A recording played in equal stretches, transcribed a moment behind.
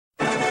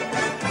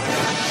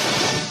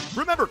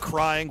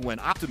crying when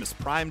Optimus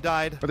Prime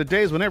died? Or the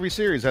days when every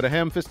series had a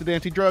ham-fisted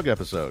anti-drug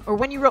episode? Or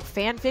when you wrote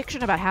fan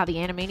fiction about how the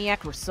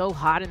Animaniacs were so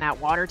hot in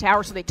that water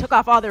tower, so they took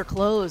off all their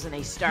clothes and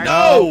they started...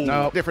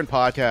 No, different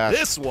podcast.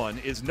 This one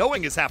is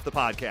Knowing is Half the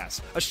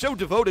Podcast, a show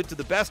devoted to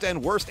the best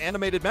and worst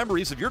animated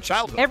memories of your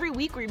childhood. Every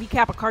week we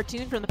recap a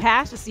cartoon from the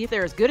past to see if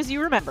they're as good as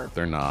you remember.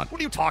 They're not. What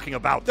are you talking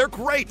about? They're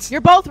great! You're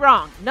both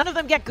wrong. None of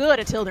them get good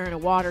until they're in a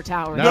water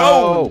tower.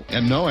 No!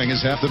 And Knowing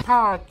is Half the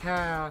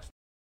Podcast.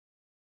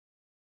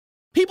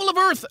 People of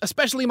Earth,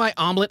 especially my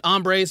omelet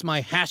hombres,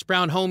 my hash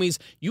brown homies,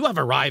 you have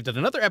arrived at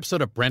another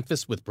episode of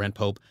Breakfast with Brent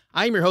Pope.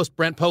 I am your host,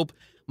 Brent Pope.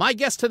 My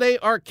guests today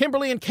are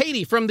Kimberly and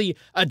Katie from the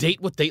A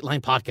Date with Dateline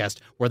podcast,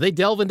 where they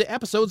delve into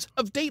episodes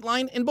of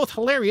Dateline in both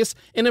hilarious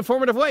and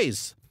informative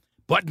ways.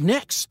 But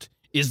next,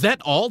 is that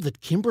all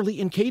that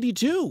Kimberly and Katie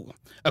do?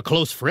 A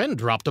close friend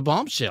dropped a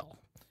bombshell.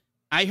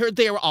 I heard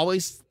they were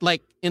always,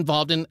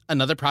 involved in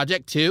another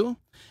project, too.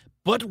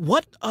 But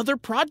what other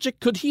project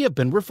could he have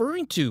been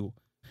referring to?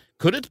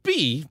 Could it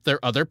be their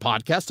other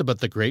podcast about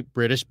the Great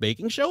British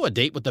Baking Show, A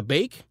Date with the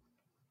Bake?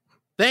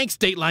 Thanks,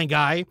 Dateline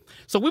guy.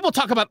 So we will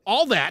talk about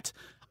all that,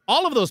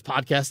 all of those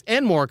podcasts,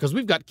 and more, because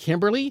we've got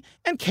Kimberly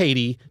and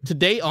Katie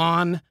today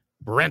on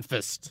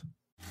Breakfast.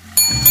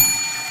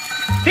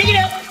 Pick it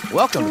up!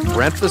 Welcome to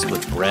Breakfast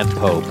with Brent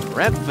Pope.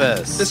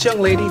 Breakfast. This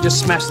young lady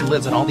just smashed the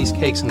lids on all these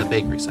cakes in the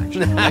bakery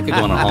section. That could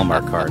go on a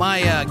Hallmark card.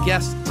 My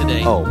guest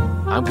today. Oh,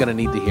 I'm going to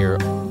need to hear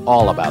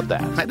all about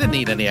that. I didn't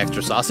need any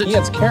extra sausage. He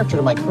adds character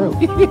to my crew.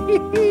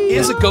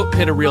 Is a goat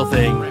pit a real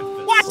thing?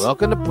 What?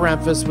 Welcome to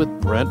Breakfast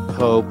with Brent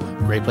Pope.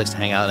 Great place to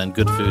hang out and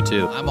good food,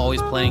 too. I'm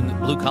always playing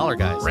blue collar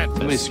guys.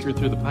 Somebody screwed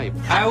through the pipe.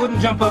 I wouldn't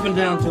jump up and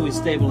down until we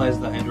stabilize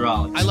the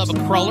hydraulics. I love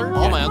a cruller.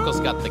 All my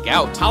uncles got the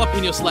gout.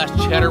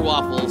 Jalapeno / cheddar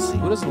waffles.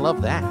 Who doesn't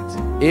love that?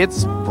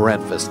 It's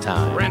Breakfast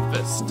time.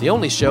 Breakfast. The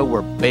only show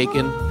where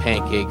bacon,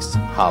 pancakes,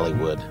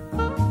 Hollywood.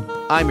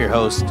 I'm your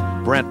host,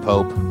 Brent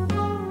Pope.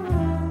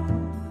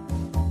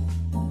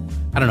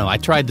 I don't know. I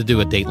tried to do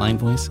a Dateline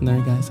voice in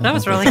there, guys. That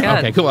was really good.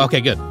 Okay, cool. Okay,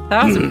 good.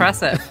 That was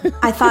impressive.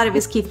 I thought it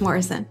was Keith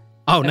Morrison.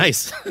 Oh,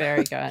 nice.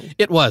 Very good.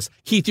 It was.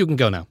 Keith, you can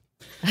go now.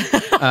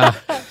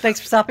 Thanks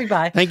for stopping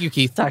by. Thank you,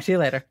 Keith. Talk to you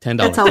later. $10.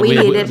 That's all we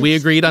needed. We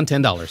agreed on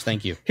 $10.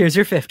 Thank you. Here's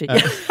your 50.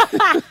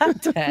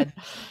 Ted.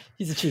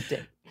 He's a cheap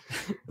date.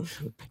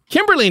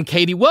 Kimberly and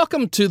Katie,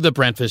 welcome to the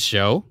Breakfast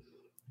Show.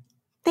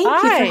 Thank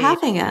you Hi. for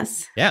having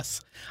us. Yes.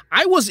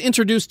 I was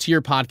introduced to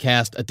your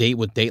podcast, A Date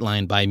with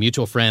Dateline, by a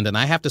mutual friend, and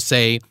I have to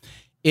say,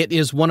 it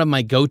is one of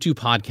my go-to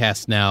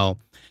podcasts now.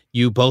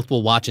 You both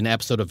will watch an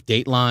episode of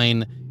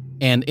Dateline,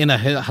 and in a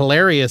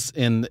hilarious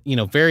and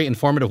very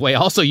informative way.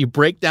 Also, you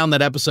break down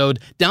that episode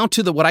down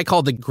to what I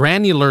call the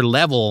granular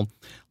level,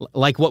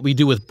 like what we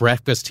do with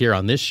Breakfast here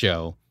on this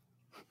show.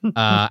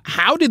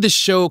 How did this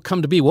show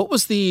come to be? What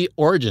was the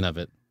origin of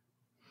it?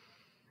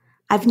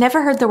 I've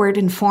never heard the word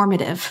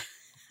informative.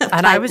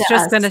 And I was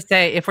just going to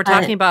say, if we're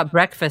talking about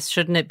breakfast,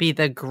 shouldn't it be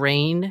the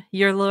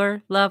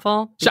granular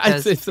level?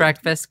 Because it's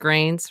breakfast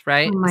grains,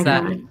 right? Oh my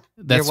God.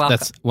 That's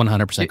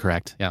 100%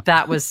 correct. Yeah.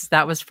 That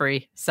was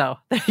free. So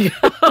there you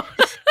go.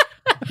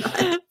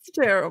 It's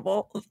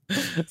terrible.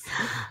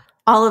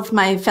 All of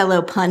my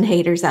fellow pun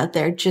haters out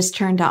there just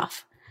turned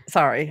off.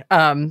 Sorry.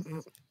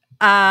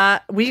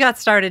 We got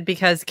started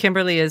because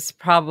Kimberly is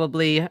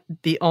probably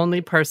the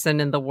only person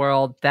in the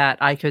world that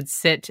I could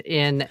sit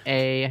in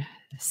a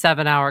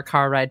 7-hour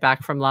car ride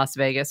back from Las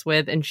Vegas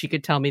with, and she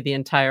could tell me the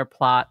entire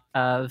plot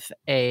of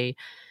a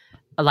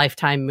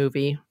Lifetime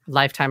movie,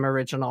 Lifetime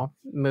original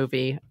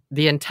movie,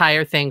 the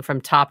entire thing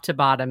from top to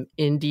bottom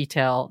in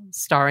detail,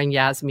 starring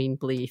Yasmine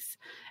Bleeth.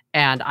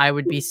 And I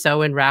would be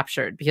so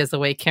enraptured because the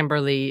way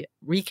Kimberly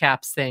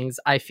recaps things,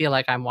 I feel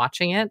like I'm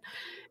watching it.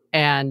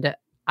 And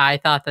I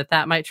thought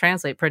that might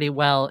translate pretty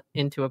well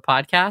into a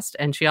podcast.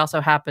 And she also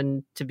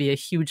happened to be a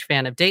huge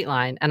fan of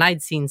Dateline. And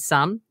I'd seen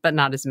some, but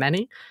not as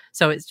many.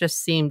 So it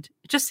just seemed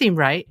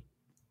right.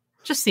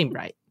 Just seemed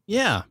right.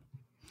 Yeah.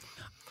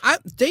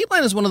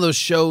 Dateline is one of those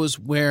shows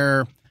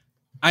where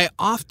I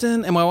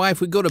often, and my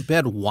wife, we go to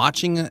bed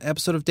watching an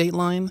episode of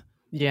Dateline.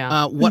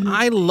 Yeah. What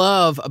I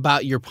love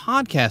about your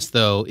podcast,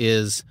 though,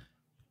 is,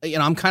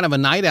 I'm kind of a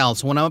night owl.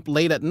 So when I'm up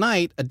late at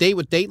night, A Date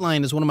with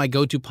Dateline is one of my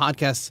go-to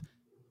podcasts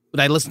that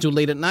I listen to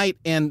late at night.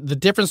 And the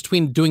difference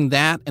between doing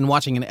that and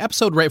watching an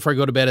episode right before I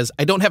go to bed is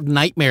I don't have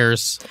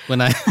nightmares when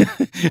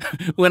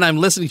when I'm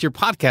listening to your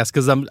podcast,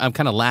 because I'm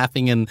kind of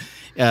laughing and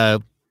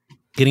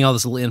getting all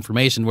this little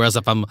information. Whereas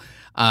if I'm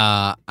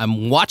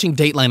watching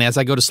Dateline as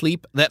I go to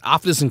sleep, that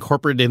often is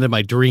incorporated into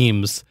my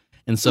dreams.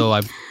 And so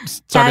I've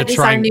started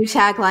trying. That is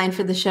our new tagline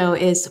for the show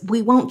is,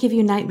 we won't give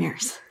you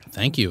nightmares.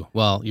 Thank you.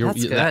 Well,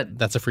 That's good.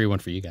 That's a free one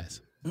for you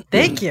guys.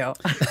 Thank you.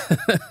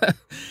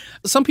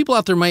 Some people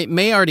out there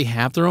may already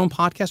have their own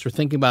podcast or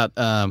thinking about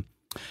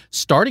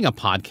starting a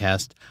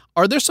podcast.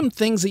 Are there some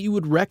things that you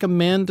would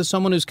recommend to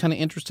someone who's kind of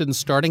interested in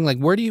starting? Like,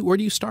 where do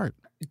you start?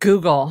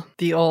 Google,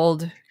 the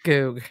old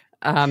Goog,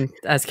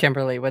 as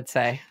Kimberly would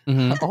say.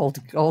 Mm-hmm.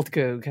 Old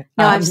Goog.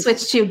 No, I've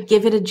switched to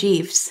give it a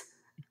Jeeves.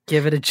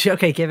 Give it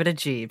a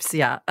Jeeves.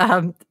 Yeah.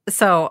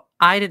 So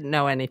I didn't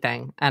know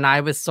anything, and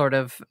I was sort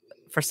of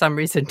for some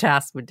reason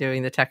tasked with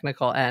doing the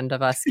technical end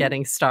of us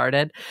getting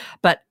started.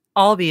 But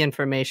all the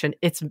information,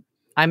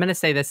 I'm going to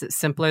say this, it's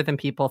simpler than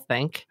people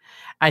think.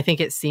 I think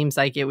it seems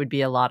like it would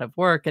be a lot of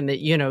work and that,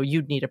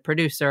 you'd need a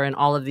producer and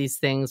all of these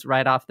things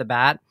right off the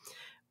bat.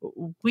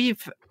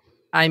 We've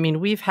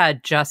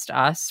had just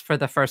us for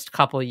the first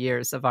couple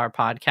years of our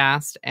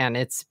podcast, and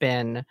it's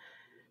been,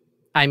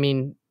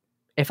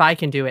 if I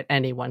can do it,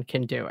 anyone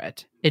can do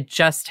it. It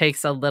just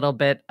takes a little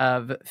bit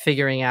of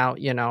figuring out,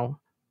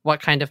 what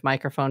kind of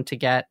microphone to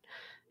get,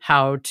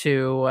 how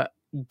to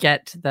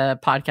get the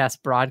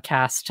podcast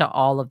broadcast to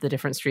all of the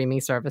different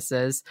streaming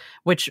services,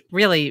 which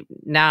really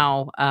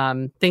now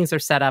things are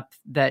set up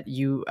that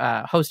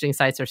hosting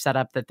sites are set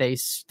up that they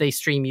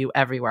stream you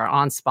everywhere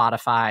on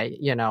Spotify,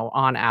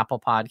 on Apple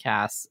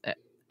Podcasts.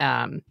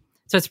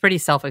 So it's pretty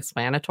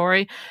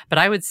self-explanatory, but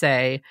I would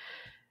say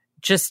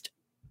just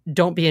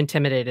don't be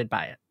intimidated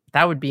by it.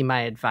 That would be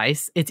my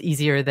advice. It's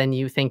easier than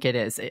you think it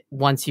is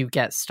once you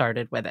get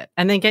started with it.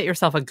 And then get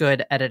yourself a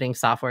good editing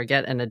software,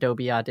 get an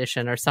Adobe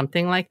Audition or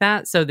something like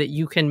that so that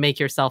you can make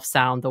yourself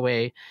sound the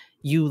way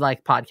you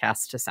like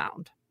podcasts to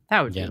sound.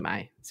 That would be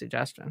my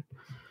suggestion.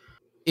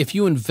 If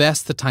you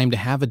invest the time to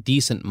have a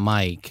decent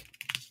mic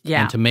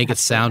and to make it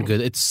sound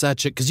good, it's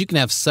because you can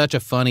have such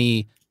a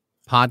funny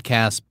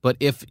podcast, but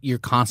if you're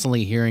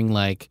constantly hearing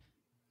like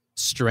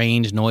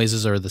strange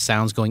noises or the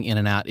sounds going in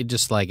and out, it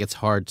just it's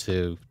hard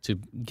to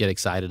get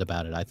excited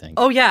about it, I think.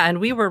 Oh yeah, and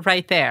we were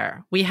right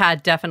there. We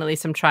had definitely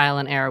some trial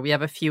and error. We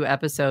have a few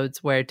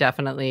episodes where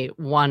definitely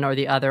one or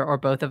the other or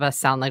both of us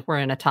sound like we're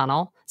in a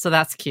tunnel, so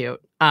that's cute.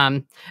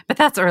 But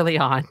that's early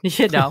on,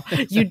 you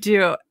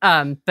do.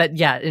 But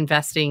yeah,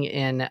 investing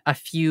in a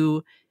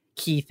few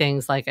key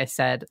things, like I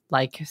said,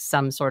 like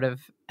some sort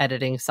of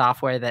editing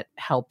software that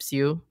helps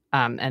you,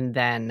 and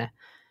then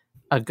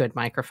a good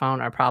microphone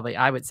are probably,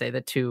 I would say,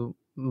 the two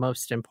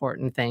most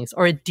important things,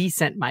 or a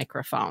decent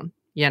microphone,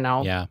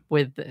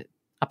 with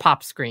a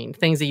pop screen,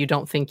 things that you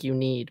don't think you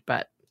need,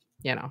 but,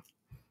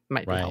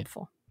 might be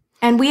helpful.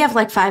 And we have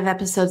 5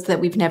 episodes that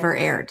we've never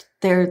aired.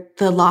 They're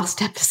the lost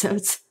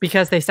episodes.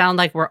 Because they sound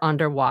like we're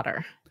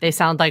underwater. They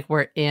sound like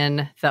we're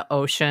in the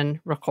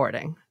ocean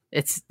recording.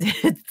 It's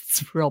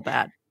real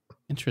bad.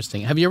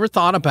 Interesting. Have you ever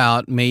thought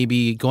about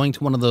maybe going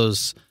to one of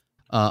those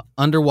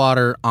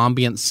underwater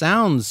ambient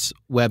sounds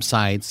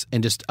websites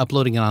and just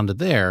uploading it onto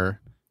there,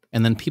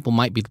 and then people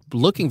might be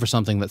looking for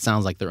something that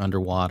sounds like they're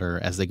underwater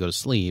as they go to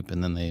sleep,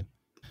 and then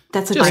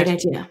that's a great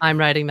idea. I'm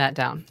writing that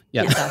down.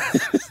 Yeah.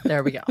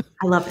 There we go.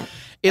 I love it.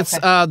 It's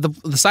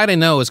the site I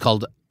know is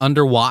called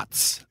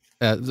Underwatts,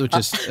 which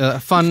is a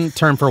fun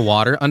term for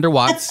water.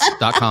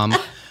 Underwatts.com.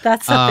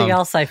 That's something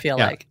else. I feel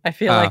like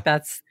like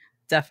that's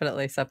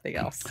definitely something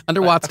else.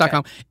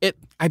 Underwatts.com.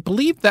 I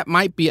believe that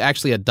might be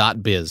actually a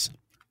 .biz.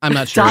 I'm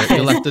not sure. Got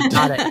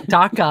it.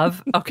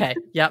 .gov. Okay.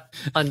 Yep.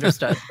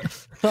 Understood.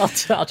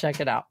 I'll check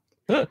it out.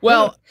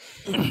 Well,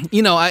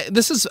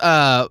 this is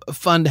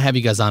fun to have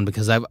you guys on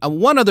because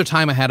one other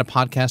time I had a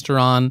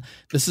podcaster on.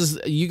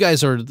 You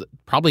guys are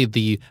probably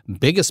the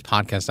biggest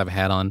podcast I've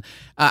had on.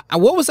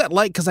 What was that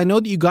like? Because I know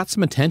that you got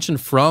some attention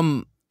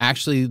from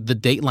actually the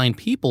Dateline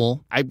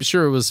people. I'm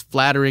sure it was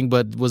flattering,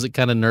 but was it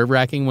kind of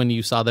nerve-wracking when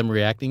you saw them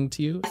reacting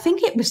to you? I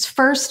think it was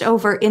first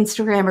over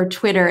Instagram or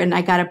Twitter, and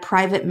I got a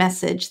private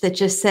message that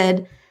just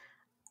said,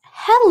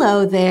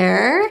 "Hello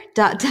there, ...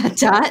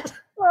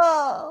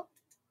 Oh.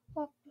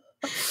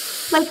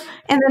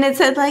 And then it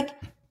said,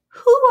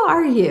 who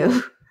are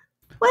you?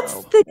 What's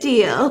the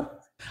deal?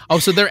 Oh,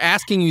 so they're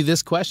asking you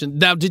this question.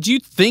 Now, did you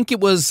think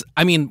it was,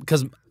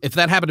 because if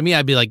that happened to me,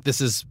 I'd be like,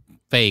 this is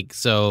fake,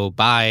 so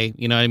bye.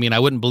 You know what I mean? I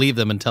wouldn't believe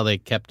them until they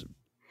kept.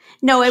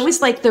 No, it was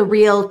the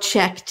real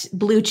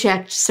blue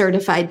checked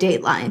certified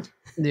Dateline.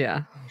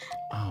 Yeah.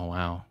 Oh,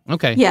 wow.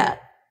 Okay. Yeah.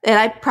 And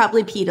I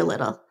probably peed a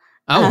little.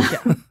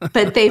 Oh.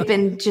 But they've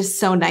been just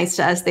so nice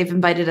to us. They've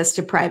invited us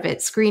to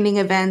private screening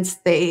events.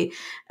 They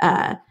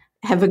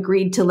have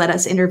agreed to let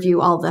us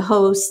interview all the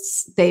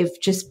hosts. They've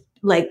just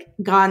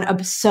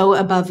gone so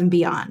above and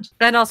beyond.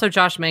 And also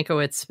Josh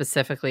Mankiewicz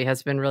specifically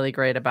has been really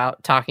great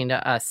about talking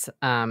to us.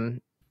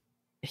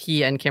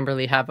 He and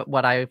Kimberly have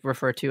what I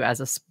refer to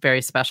as a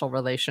very special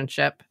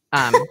relationship.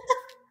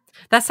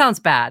 That sounds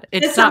bad.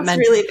 It's not meant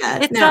really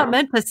bad. It's not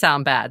meant to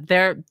sound bad.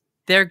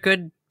 They're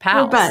good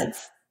pals. We're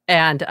buds.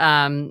 And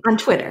on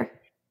Twitter.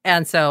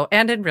 And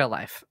in real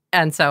life.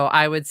 And so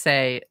I would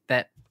say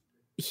that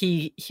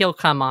he'll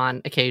come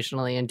on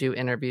occasionally and do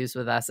interviews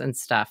with us and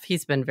stuff.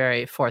 He's been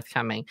very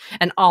forthcoming.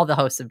 And all the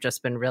hosts have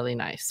just been really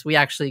nice. We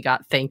actually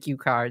got thank you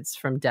cards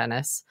from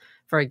Dennis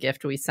for a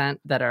gift we sent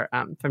that are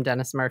from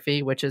Dennis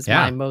Murphy, which is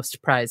my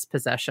most prized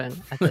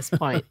possession at this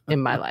point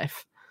in my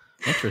life.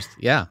 Interesting.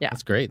 Yeah,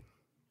 that's great.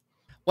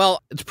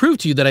 Well, to prove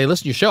to you that I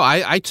listen to your show,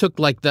 I took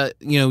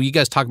you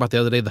guys talked about the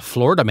other day, the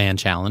Florida Man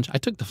Challenge. I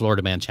took the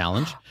Florida Man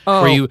Challenge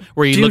where you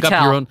look up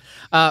your own.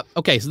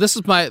 Okay, so this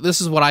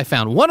is what I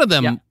found. One of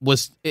them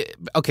was,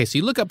 so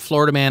you look up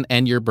Florida Man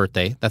and your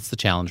birthday. That's the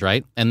challenge,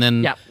 right? And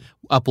then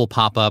up will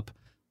pop up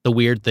the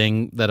weird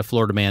thing that a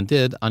Florida man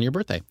did on your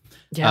birthday.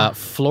 Yeah.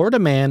 Florida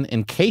man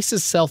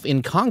encases self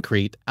in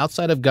concrete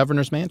outside of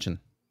governor's mansion.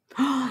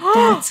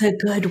 That's a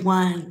good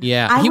one.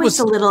 Yeah, I he was was-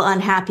 a little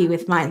unhappy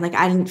with mine. Like,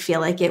 I didn't feel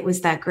like it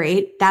was that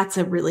great. That's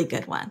a really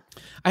good one.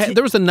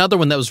 There was another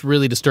one that was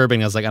really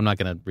disturbing. I was like, I'm not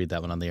going to read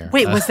that one on the air.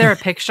 Wait, was there a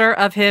picture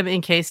of him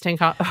encased in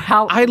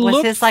how I was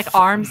looked his like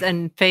arms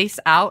and face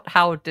out?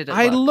 How did it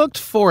I look? looked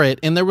for it,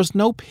 and there was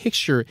no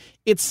picture.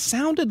 It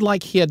sounded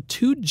like he had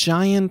two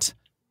giant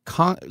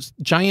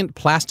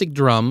plastic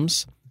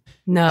drums.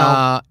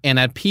 No. And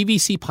had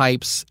PVC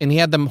pipes, and he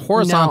had them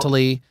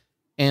horizontally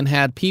and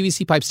had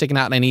PVC pipes sticking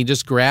out, and he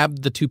just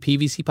grabbed the two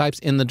PVC pipes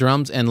in the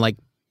drums and like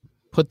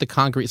put the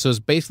concrete. So it's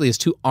basically his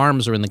two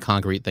arms are in the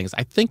concrete things.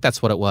 I think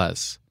that's what it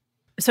was.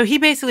 So he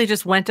basically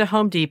just went to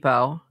Home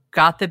Depot,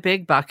 got the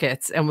big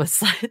buckets, and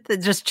was like,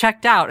 just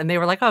checked out. And they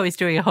were like, "Oh, he's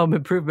doing a home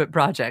improvement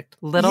project."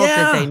 Little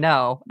did they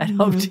know at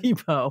Home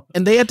Depot.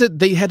 And they had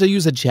to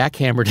use a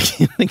jackhammer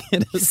to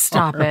get his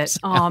Stop arms it!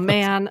 Oh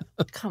man,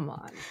 come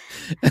on.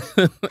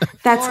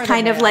 That's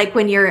kind of like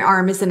when your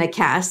arm is in a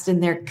cast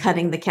and they're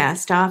cutting the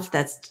cast off.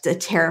 That's a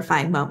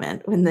terrifying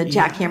moment when the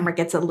jackhammer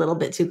gets a little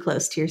bit too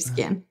close to your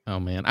skin. Oh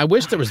man, I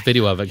wish there was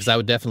video of it because I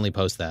would definitely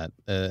post that.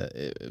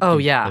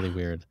 Really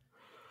weird.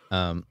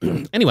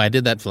 Anyway, I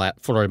did that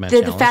Florida man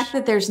challenge. The fact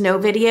that there's no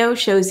video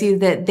shows you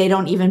that they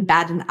don't even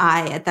bat an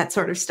eye at that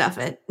sort of stuff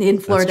in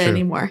Florida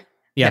anymore.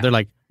 Yeah, they're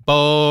like,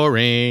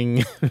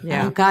 boring.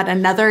 Yeah. Oh God,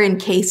 another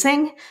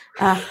encasing?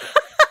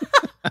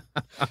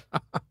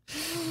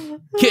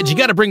 Kids, you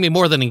got to bring me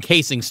more than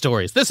encasing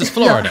stories. This is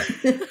Florida.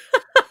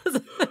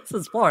 This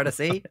is Florida,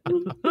 see?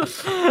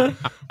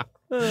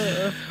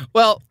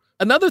 Well,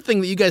 another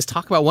thing that you guys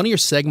talk about, one of your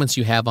segments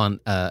you have on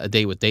A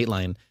Date with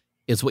Dateline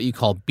is what you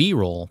call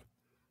B-roll.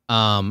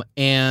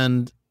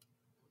 And,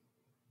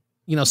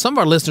 you know, some of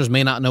our listeners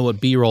may not know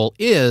what B-roll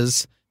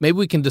is. Maybe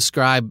we can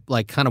describe,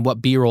 like, kind of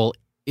what B-roll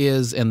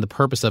is and the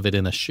purpose of it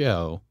in a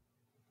show.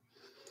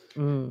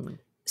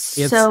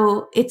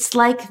 So it's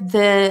like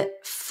the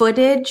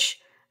footage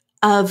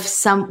of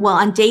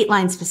on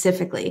Dateline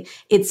specifically,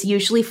 it's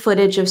usually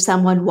footage of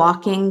someone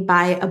walking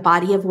by a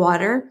body of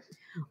water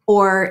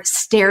or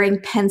staring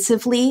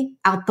pensively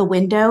out the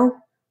window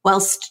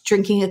whilst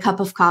drinking a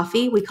cup of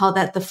coffee. We call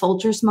that the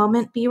Folgers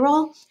moment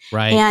B-roll.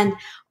 Right. And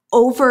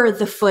over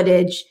the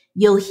footage,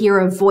 you'll hear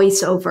a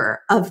voiceover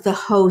of the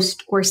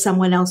host or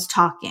someone else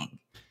talking.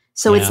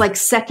 So it's like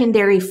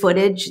secondary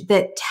footage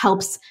that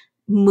helps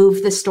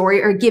move the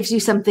story or gives you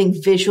something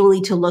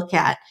visually to look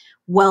at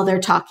while they're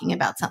talking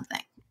about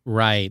something.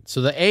 Right.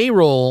 So the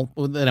A-roll,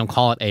 they don't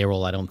call it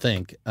A-roll, I don't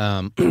think,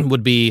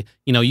 would be,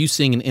 you know, you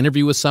seeing an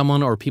interview with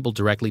someone or people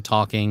directly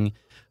talking.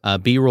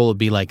 B-roll would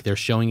be like they're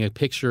showing a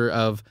picture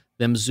of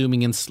them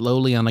zooming in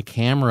slowly on a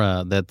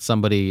camera that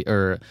somebody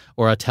or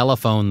a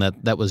telephone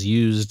that was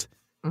used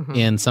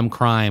in some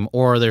crime,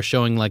 or they're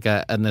showing like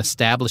an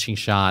establishing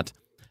shot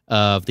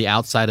of the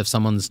outside of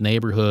someone's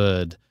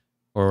neighborhood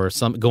or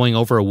some going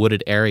over a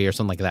wooded area or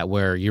something like that,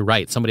 where you're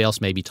right, somebody else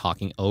may be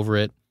talking over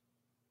it.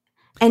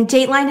 And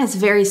Dateline has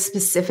very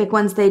specific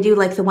ones they do,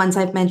 like the ones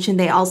I've mentioned.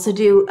 They also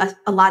do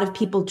a lot of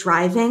people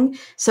driving.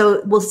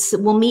 So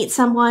we'll meet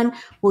someone,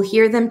 we'll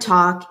hear them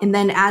talk, and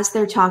then as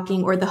they're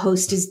talking or the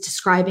host is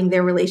describing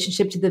their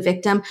relationship to the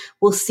victim,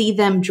 we'll see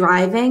them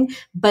driving.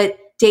 But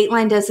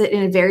Dateline does it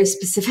in a very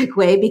specific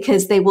way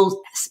because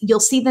you'll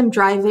see them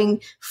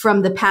driving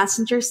from the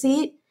passenger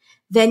seat.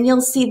 Then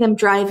you'll see them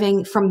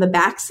driving from the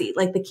back seat,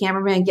 like the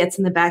cameraman gets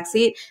in the back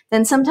seat.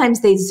 Then sometimes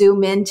they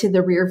zoom into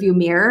the rearview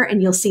mirror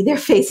and you'll see their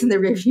face in the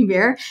rearview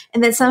mirror.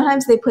 And then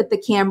sometimes they put the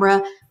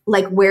camera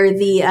like where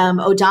the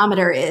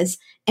odometer is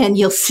and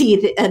you'll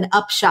see an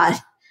upshot,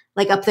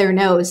 like up their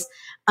nose.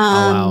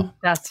 Wow.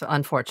 That's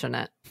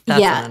unfortunate.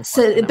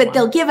 But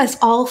they'll give us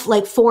all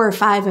like 4 or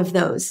 5 of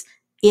those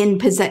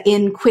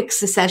in quick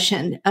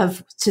succession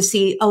to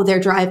see,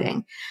 they're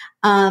driving.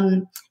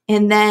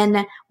 And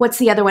then what's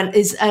the other one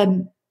is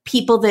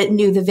people that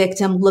knew the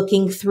victim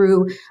looking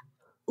through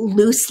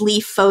loose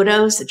leaf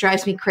photos. It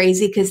drives me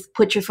crazy because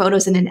put your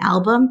photos in an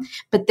album,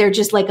 but they're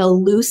just like a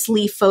loose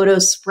leaf photo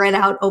spread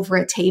out over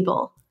a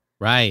table.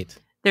 Right.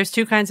 There's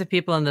 2 kinds of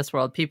people in this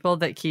world. People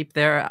that keep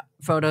their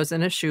photos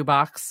in a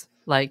shoebox,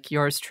 like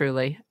yours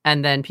truly,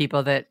 and then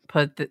people that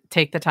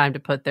take the time to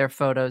put their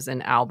photos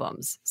in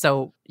albums.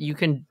 So you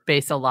can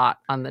base a lot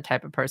on the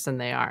type of person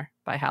they are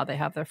by how they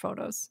have their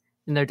photos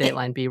in their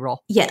Dateline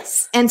B-roll.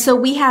 Yes. And so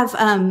we have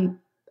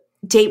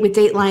Date with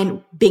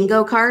Dateline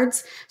bingo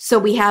cards. So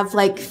we have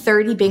like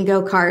 30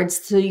 bingo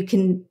cards. So you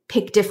can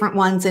pick different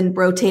ones and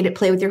rotate it,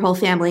 play with your whole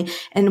family.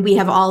 And we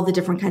have all the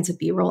different kinds of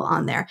B-roll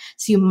on there.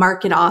 So you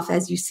mark it off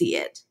as you see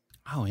it.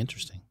 Oh,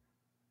 interesting.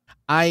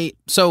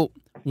 So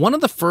one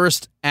of the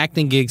first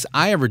acting gigs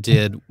I ever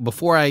did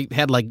before I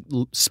had like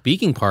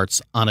speaking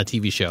parts on a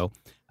TV show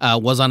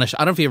was on I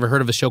don't know if you ever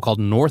heard of a show called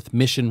North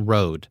Mission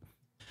Road.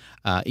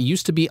 It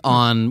used to be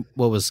on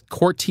what was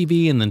Court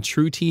TV and then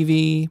True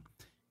TV.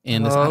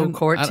 And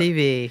Court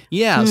TV.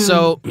 Yeah.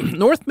 So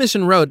North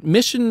Mission Road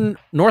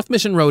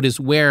is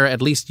where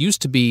at least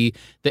used to be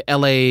the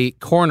LA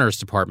Coroner's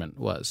Department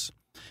was.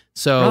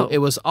 So it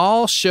was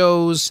all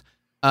shows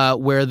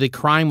where the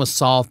crime was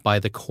solved by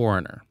the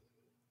coroner.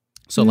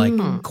 So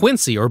like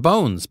Quincy or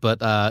Bones,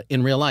 but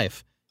in real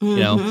life, you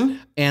know?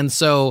 And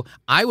so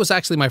I was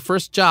actually, my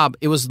first job,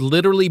 it was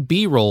literally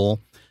B-roll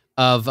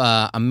of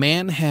a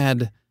man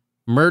had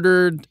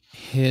murdered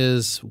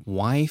his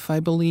wife, I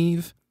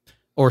believe,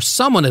 or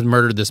someone had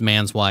murdered this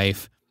man's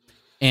wife,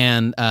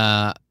 and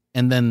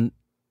then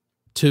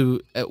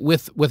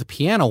with a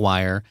piano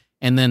wire,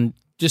 and then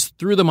just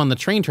threw them on the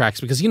train tracks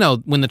because, you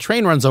know, when the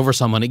train runs over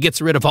someone, it gets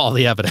rid of all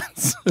the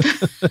evidence.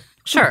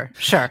 Sure.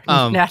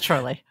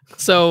 Naturally.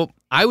 So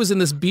I was in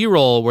this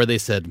B-roll where they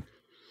said,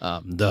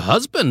 the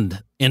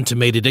husband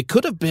intimated it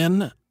could have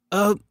been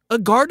a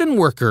garden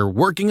worker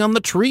working on the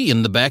tree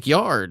in the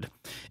backyard.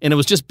 And it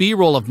was just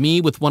B-roll of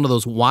me with one of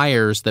those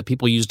wires that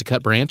people use to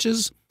cut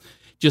branches,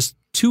 just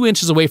 2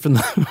 inches away from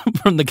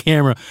the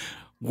camera,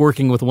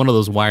 working with one of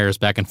those wires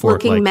back and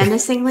forth. Looking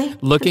menacingly?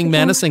 Looking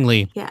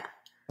menacingly. Yeah.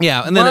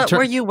 Yeah. And then what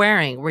were you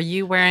wearing? Were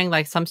you wearing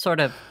like some sort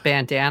of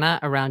bandana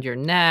around your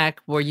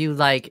neck? Were you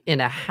like in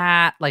a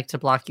hat, like to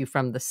block you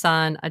from the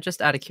sun?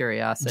 Just out of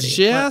curiosity.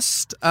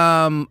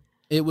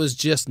 It was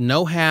just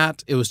no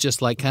hat. It was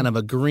just like kind of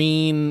a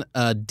green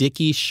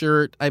Dickie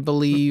shirt, I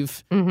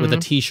believe, with a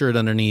T-shirt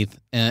underneath.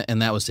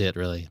 And that was it,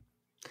 really.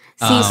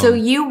 See,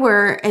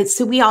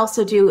 so we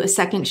also do a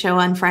second show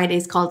on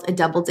Fridays called A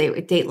Double Date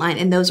with Dateline.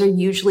 And those are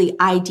usually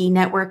ID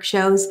network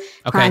shows,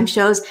 crime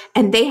shows,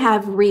 and they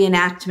have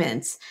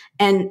reenactments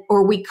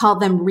or we call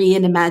them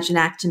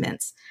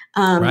reimaginactments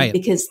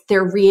because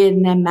they're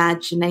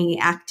reimagining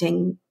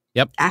acting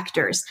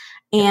actors.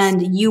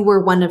 And you were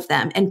one of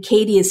them. And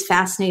Katie is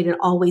fascinated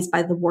always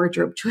by the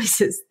wardrobe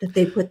choices that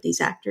they put these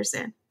actors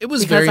in. It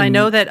was because I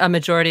know that a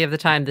majority of the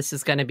time this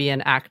is going to be an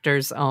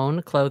actor's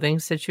own clothing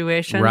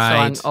situation.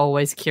 Right. So I'm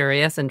always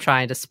curious and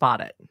trying to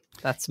spot it.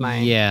 That's my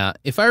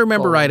if I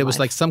remember right, it was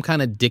like some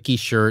kind of Dickie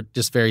shirt,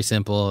 just very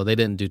simple. They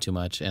didn't do too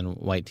much, and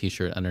white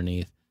T-shirt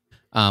underneath.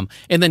 And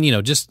then, you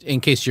know, just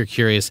in case you're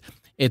curious,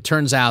 it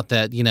turns out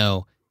that, you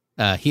know,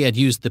 he had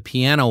used the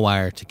piano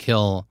wire to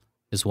kill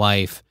his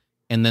wife.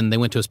 And then they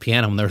went to his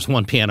piano, and there was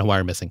one piano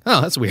wire missing.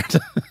 Oh, that's weird.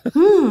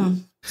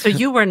 So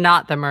you were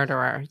not the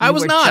murderer. I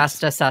was not.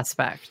 Just a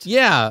suspect.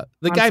 Yeah.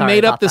 The guy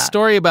made up this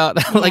story about,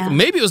 like,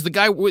 maybe it was the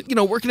guy, you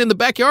know, working in the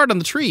backyard on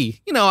the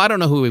tree. You know, I don't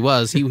know who he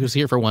was. He was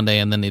here for one day,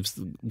 and then he was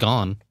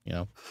gone, you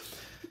know.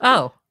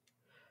 Oh.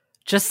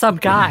 Just some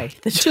guy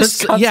that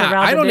just comes around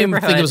I don't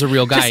even think it was a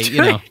real guy,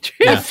 you know.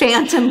 A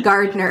phantom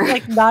gardener.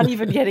 Like, not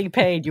even getting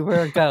paid. You were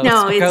a ghost.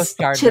 No, it's ghost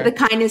gardener. to the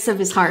kindness of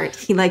his heart.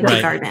 He liked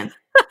to garden.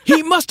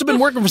 He must have been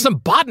working for some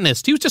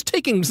botanist. He was just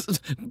taking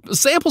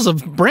samples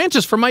of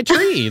branches from my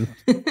tree.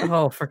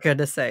 Oh, for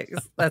goodness sakes.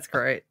 That's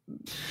great.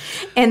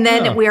 And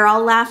then we're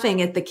all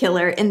laughing at the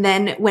killer. And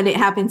then when it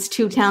happens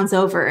 2 towns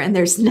over and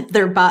there's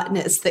another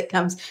botanist that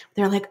comes,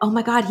 they're like, oh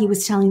my God, he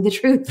was telling the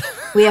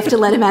truth. We have to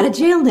let him out of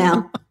jail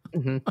now.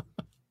 There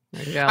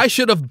you go. I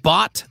should have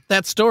bought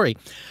that story.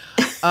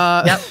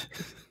 Yep.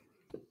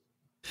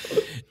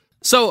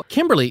 So,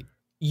 Kimberly,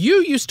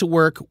 you used to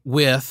work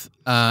with,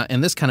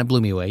 and this kind of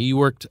blew me away, you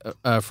worked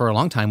for a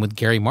long time with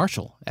Gary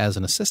Marshall as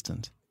an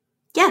assistant.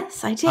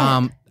 Yes, I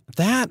did.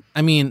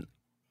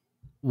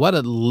 What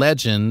a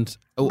legend.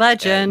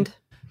 Legend.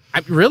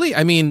 I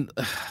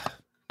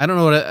don't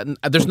know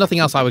there's nothing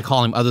else I would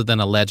call him other than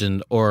a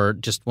legend or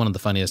just one of the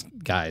funniest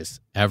guys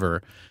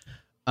ever.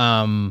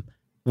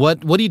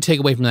 What do you take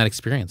away from that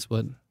experience?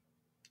 What?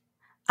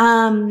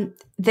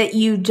 That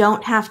you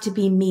don't have to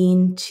be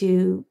mean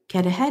to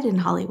get ahead in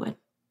Hollywood.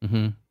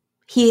 Mm-hmm.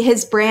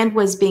 His brand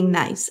was being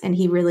nice, and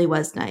he really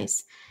was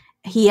nice.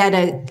 He had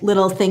a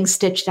little thing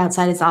stitched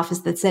outside his office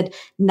that said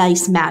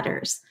 "Nice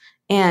matters,"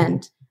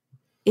 and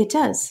it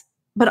does.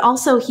 But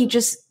also,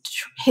 his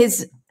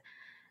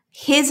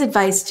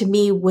advice to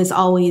me was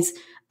always,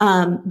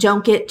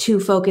 don't get too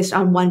focused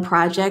on one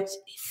project.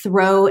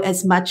 Throw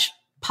as much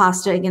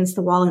pasta against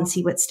the wall and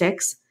see what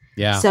sticks.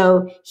 Yeah.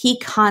 So he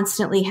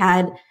constantly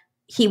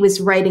he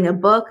was writing a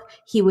book.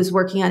 He was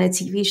working on a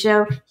TV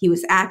show. He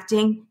was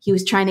acting. He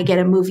was trying to get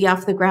a movie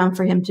off the ground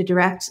for him to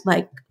direct,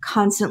 like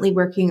constantly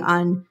working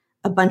on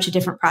a bunch of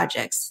different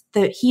projects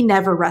that he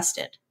never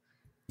rested.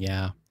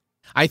 Yeah.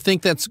 I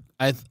think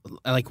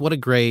what a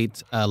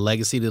great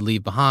legacy to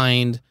leave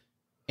behind.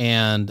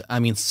 And I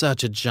mean,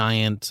 such a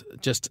giant,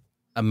 just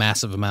a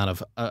massive amount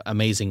of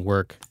amazing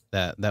work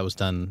that was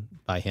done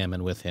by him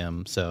and with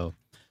him. So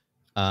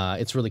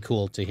it's really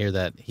cool to hear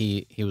that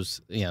he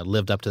was, you know,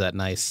 lived up to that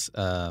nice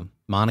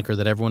moniker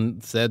that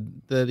everyone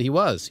said that he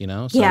was, you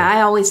know? So, yeah,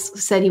 I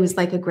always said he was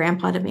like a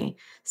grandpa to me.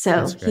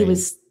 So he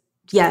was,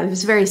 it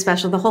was very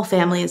special. The whole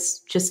family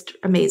is just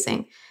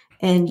amazing.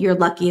 And you're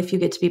lucky if you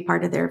get to be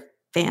part of their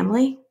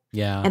family.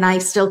 Yeah. And I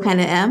still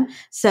kind of am.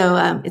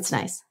 So it's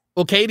nice.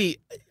 Well, Katie,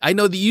 I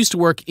know that you used to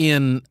work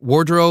in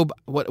wardrobe.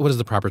 What is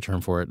the proper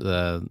term for it?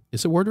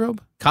 Is it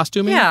wardrobe?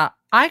 Costuming? Yeah,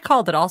 I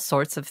called it all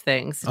sorts of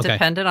things. It Okay.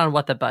 depended on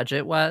what the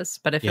budget was.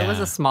 But if it was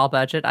Yeah. a small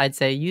budget, I'd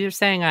say you're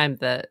saying I'm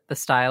the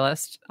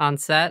stylist on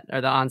set or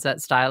the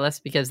on-set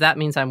stylist, because that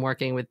means I'm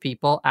working with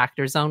people,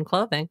 actors' own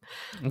clothing.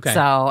 Okay.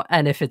 So,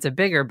 and if it's a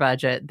bigger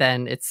budget,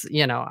 then it's,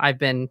 I've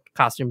been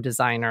costume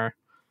designer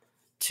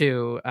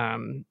to, I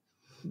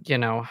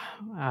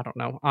don't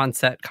know,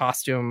 on-set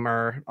costume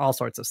or all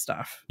sorts of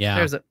stuff.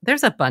 Yeah.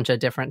 There's a bunch of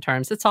different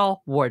terms. It's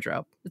all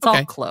wardrobe. It's Okay.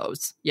 all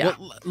clothes. Yeah.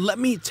 Well, let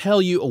me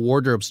tell you a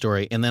wardrobe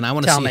story, and then I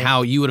want to Tell see me.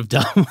 how you would have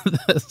done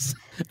with this.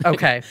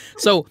 Okay.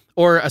 So,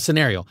 or a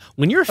scenario.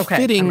 When you're Okay,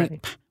 I'm fitting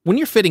ready.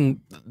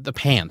 the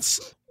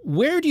pants,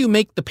 where do you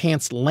make the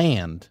pants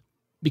land?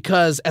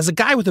 Because as a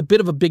guy with a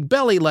bit of a big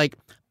belly, like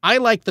I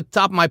like the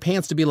top of my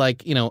pants to be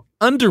like,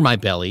 under my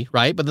belly,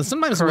 right? But then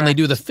sometimes when they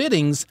do the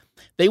fittings,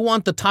 they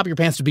want the top of your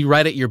pants to be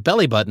right at your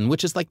belly button,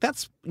 which is like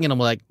that's,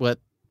 like what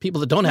people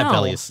that don't have No.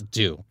 bellies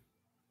do,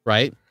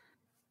 right?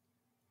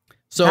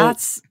 So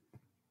That's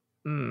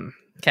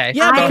okay.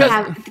 Yeah,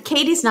 because-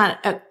 Katie's not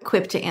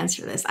equipped to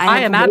answer this.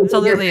 I am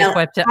absolutely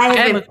equipped to. I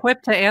am a,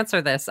 equipped to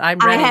answer this.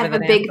 I'm I ready have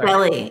with a an big answer.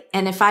 belly,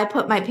 and if I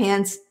put my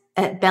pants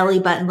at belly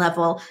button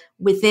level,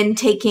 within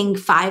taking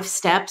 5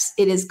 steps,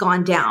 it has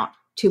gone down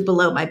to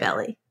below my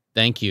belly.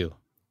 Thank you.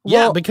 Yeah,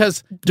 Well-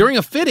 because during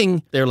a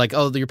fitting, they're like,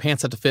 "Oh, your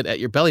pants have to fit at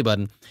your belly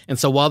button," and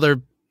so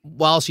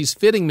while she's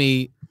fitting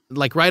me,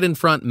 like right in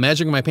front,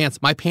 measuring my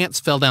pants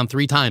fell down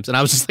 3 times, and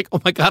I was just like,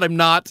 "Oh my god, I'm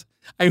not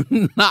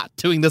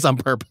doing this on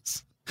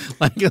purpose."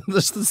 Like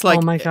this is like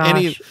Oh my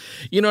gosh.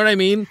 you know what I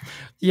mean?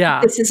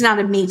 Yeah. This is not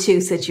a Me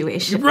Too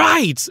situation.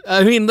 Right.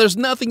 I mean, there's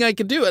nothing I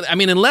can do. I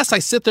mean, unless I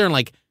sit there and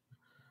like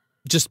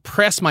just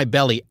press my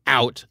belly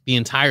out the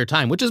entire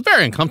time, which is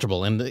very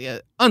uncomfortable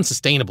and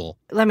unsustainable.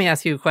 Let me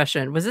ask you a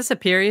question. Was this a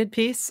period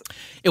piece?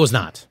 It was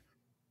not.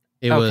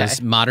 It Okay.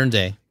 was modern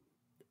day.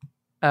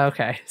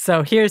 Okay.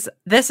 So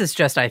this is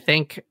just, I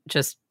think,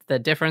 just the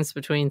difference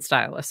between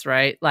stylists,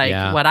 right? Like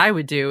Yeah. what I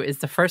would do is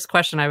the first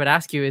question I would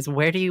ask you is,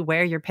 where do you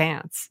wear your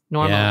pants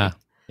normally? Yeah.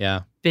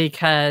 Yeah.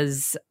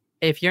 Because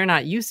if you're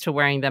not used to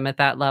wearing them at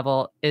that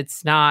level,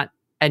 it's not,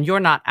 and you're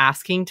not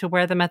asking to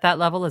wear them at that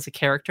level as a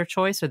character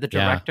choice, or the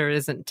Yeah. director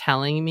isn't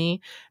telling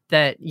me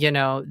that,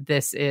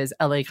 this is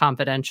LA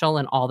Confidential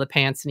and all the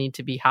pants need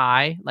to be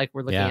high. Like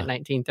we're looking Yeah. at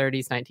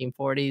 1930s,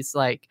 1940s.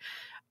 Like,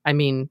 I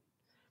mean,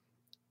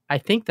 I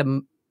think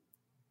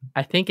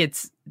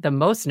it's the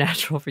most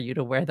natural for you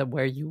to wear them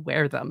where you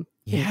wear them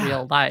Yeah. in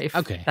real life.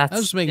 Okay. That's I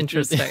was just making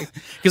sure- interesting.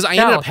 Because I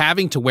ended No. up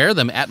having to wear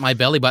them at my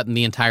belly button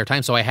the entire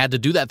time. So I had to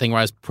do that thing where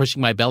I was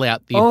pushing my belly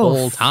out the Oh.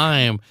 whole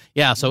time.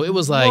 Yeah. So it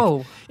was like,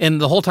 Whoa. and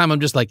the whole time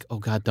I'm just like, oh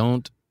God,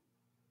 don't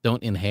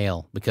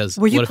inhale. Because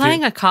Were you what if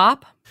playing a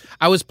cop?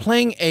 I was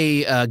playing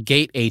a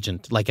gate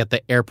agent, like at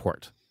the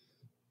airport.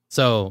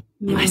 So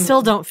I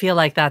still don't feel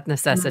like that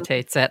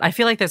necessitates it. I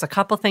feel like there's a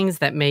couple things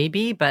that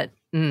maybe, but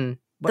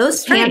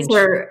Those strange. pants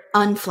are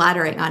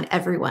unflattering on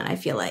everyone, I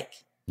feel like.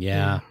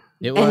 yeah,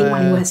 it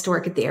Anyone who was. has to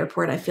work at the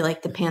airport, I feel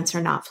like the pants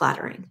are not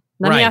flattering.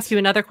 Let Right. me ask you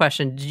another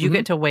question. Did you Mhm.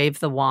 get to wave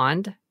the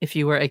wand if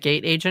you were a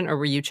gate agent, or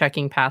were you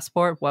checking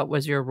passport? What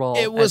was your role?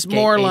 It was as gate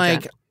more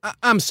agent? like,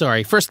 I'm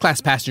sorry, first class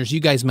passengers, you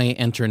guys may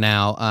enter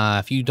now.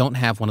 If you don't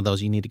have one of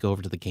those, you need to go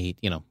over to the gate,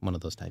 one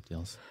of those type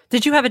deals.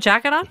 Did you have a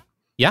jacket on?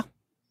 Yeah.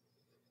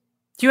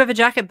 Do you have a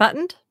jacket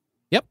buttoned?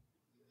 Yep.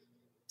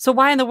 So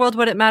why in the world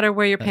would it matter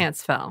where your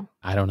pants fell?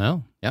 I don't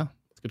know. Yeah,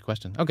 it's a good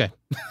question. Okay.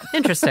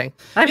 Interesting.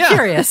 I'm Yeah.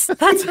 curious.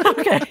 That's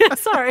okay.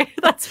 Sorry.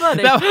 That's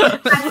funny. No.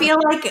 I feel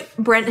like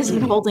Brent has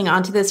been holding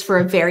on to this for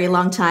a very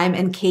long time,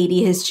 and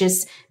Katie has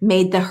just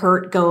made the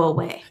hurt go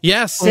away.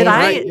 Yes. Did I?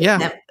 Right. Yeah.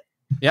 Yep.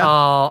 Yeah.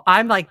 Oh,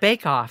 I'm like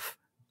Bake Off.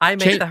 I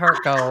make Change- the hurt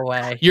go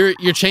away. You're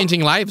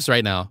changing lives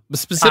right now,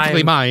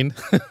 specifically mine.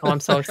 Oh,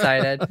 I'm so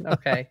excited.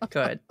 Okay,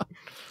 good.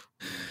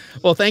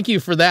 Well, thank you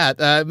for that.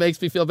 It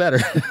makes me feel better.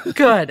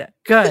 Good.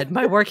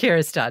 My work here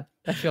is done.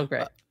 I feel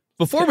great.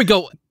 Before we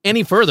go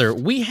any further,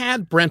 we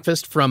had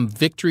breakfast from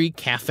Victory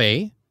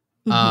Cafe.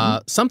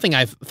 Something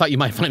I thought you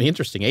might find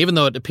interesting. Even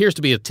though it appears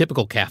to be a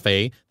typical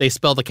cafe, they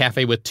spell the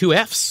cafe with 2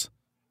 Fs.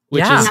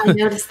 Which Yeah. is I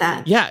noticed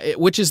that. yeah,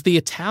 which is the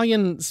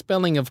Italian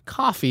spelling of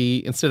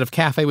coffee instead of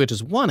cafe, which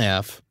is 1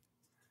 F,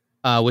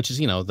 which is,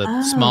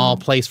 the small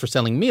place for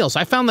selling meals.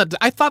 I thought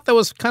that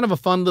was kind of a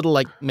fun little,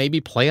 like,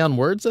 maybe play on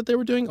words that they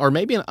were doing, or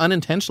maybe an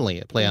unintentionally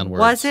a play on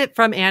words. Was it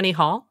from Annie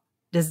Hall?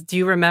 Do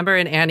you remember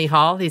in Annie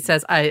Hall? He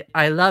says,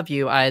 I love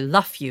you. I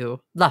love you.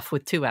 Love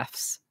with 2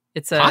 Fs.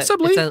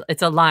 Possibly.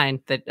 It's a line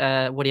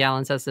that Woody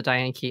Allen says to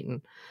Diane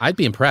Keaton. I'd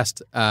be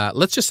impressed.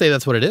 Let's just say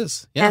that's what it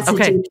is. Yeah. That's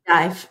Okay. a deep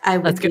dive. I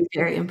would Let's be go.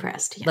 very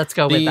impressed. Yeah. Let's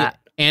go with The that.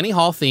 Annie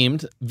Hall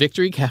themed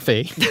Victory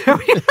Cafe.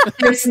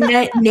 There's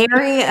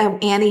nary an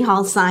Annie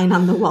Hall sign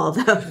on the wall,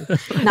 though.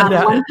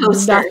 Not one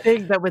poster.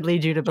 Nothing that would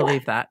lead you to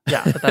believe that.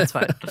 Yeah, but that's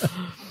fine.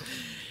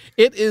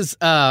 It is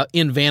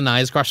in Van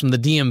Nuys, across from the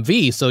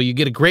DMV, so you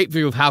get a great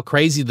view of how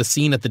crazy the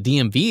scene at the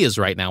DMV is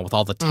right now with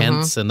all the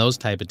tents and those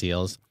type of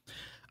deals.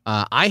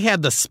 I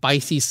had the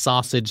spicy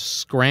sausage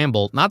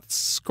scrambled, not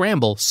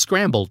scrambled.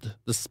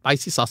 The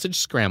spicy sausage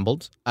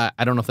scrambled.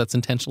 I don't know if that's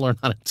intentional or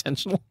not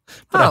intentional,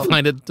 but I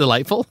find it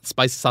delightful.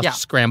 Spicy sausage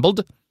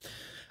scrambled,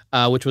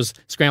 which was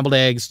scrambled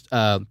eggs,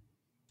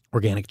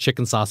 organic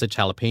chicken sausage,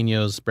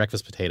 jalapenos,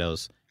 breakfast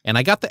potatoes. And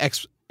I got the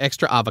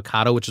extra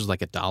avocado, which is like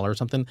 $1 or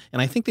something.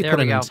 And I think they put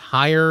an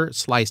entire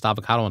sliced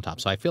avocado on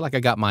top. So I feel like I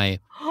got my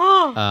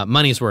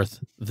money's worth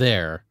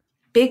there.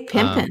 Big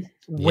pimpin'.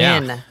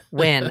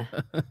 Win.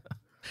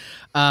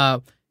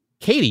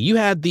 Katie, you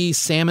had the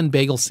salmon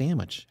bagel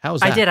sandwich. How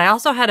was that? I did. I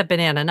also had a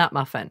banana nut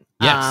muffin,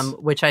 yes.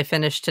 Which I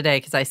finished today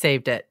because I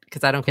saved it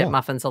because I don't get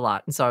muffins a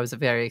lot. And so I was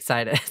very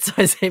excited. So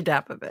I saved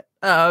half of it.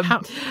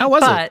 How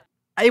was it?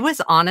 It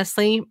was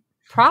honestly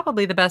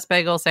probably the best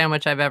bagel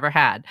sandwich I've ever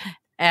had.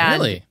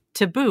 And really?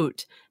 To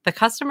boot, the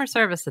customer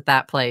service at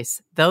that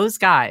place, those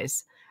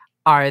guys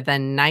are the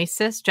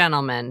nicest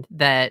gentlemen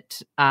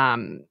that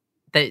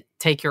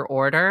take your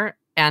order.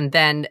 And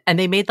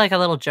they made like a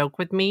little joke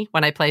with me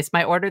when I placed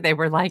my order. They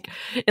were like,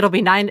 it'll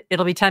be 10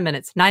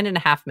 minutes,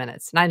 9.5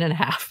 minutes,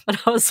 9.5. And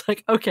I was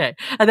like, okay.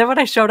 And then when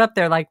I showed up,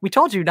 they're like, we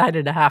told you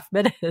 9.5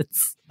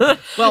 minutes.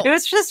 Well, it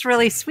was just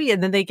really sweet.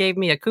 And then they gave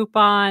me a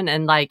coupon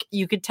and like,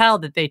 you could tell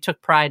that they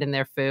took pride in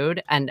their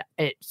food and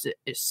it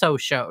so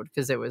showed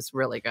because it was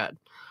really good.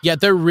 Yeah,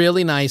 they're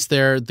really nice.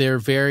 They're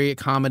very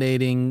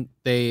accommodating.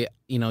 They,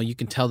 you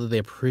can tell that they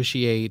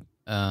appreciate,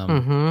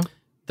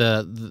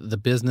 the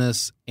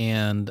business,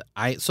 and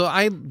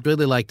I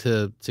really like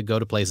to go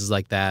to places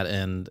like that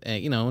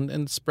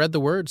and spread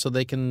the word so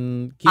they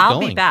can keep going.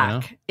 I'll be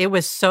back. It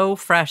was so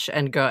fresh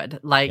and good,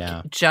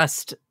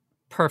 just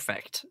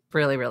perfect.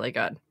 Really, really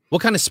good.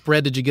 What kind of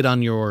spread did you get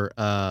on your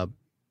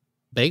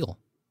bagel?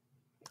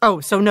 Oh,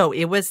 so no,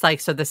 it was like,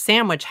 so the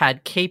sandwich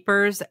had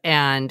capers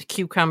and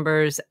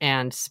cucumbers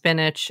and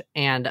spinach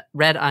and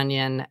red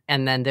onion.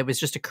 And then there was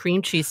just a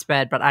cream cheese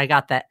spread, but I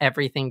got the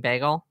everything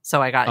bagel.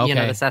 So I got,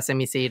 the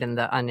sesame seed and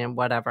the onion,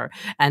 whatever.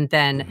 And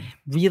then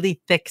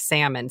really thick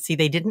salmon. See,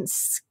 they didn't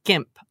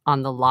skimp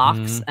on the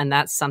lox. And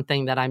that's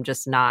something that I'm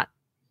just not,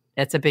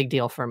 it's a big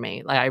deal for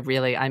me. Like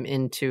I'm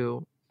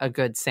into a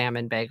good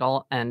salmon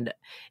bagel, and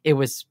it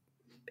was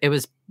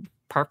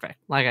perfect.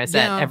 Like I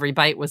said, every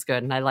bite was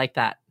good. And I like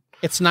that.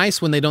 It's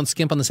nice when they don't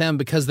skimp on the salmon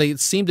because they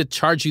seem to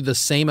charge you the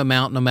same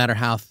amount no matter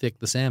how thick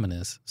the salmon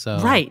is. So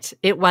right.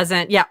 It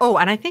wasn't. Yeah. Oh,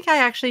 and I think I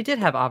actually did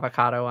have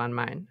avocado on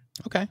mine.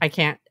 Okay.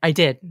 I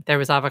did. There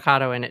was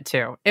avocado in it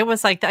too. It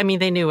was like,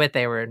 they knew what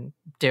they were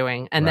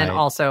doing. And then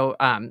also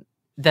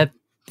the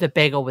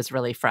bagel was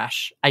really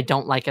fresh. I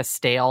don't like a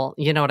stale,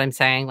 you know what I'm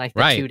saying? Like the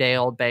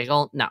 2-day-old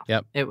bagel. No.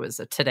 Yep. It was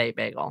a today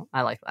bagel.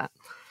 I like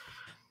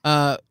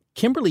that.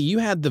 Kimberly, you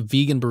had the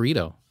vegan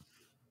burrito.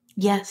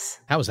 Yes.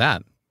 How was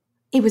that?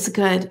 It was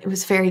good. It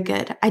was very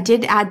good. I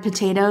did add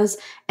potatoes,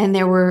 and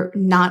there were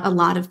not a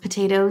lot of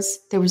potatoes.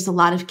 There was a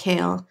lot of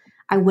kale.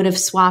 I would have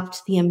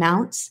swapped the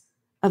amounts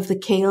of the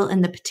kale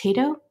and the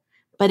potato,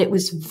 but it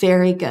was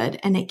very good.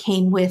 And it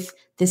came with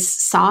this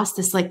sauce,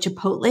 this like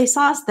chipotle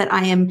sauce that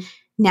I am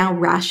now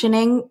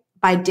rationing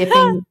by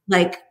dipping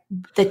like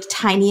the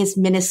tiniest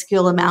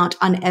minuscule amount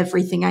on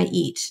everything I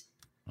eat.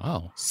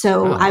 Oh.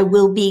 So I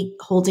will be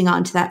holding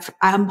on to that.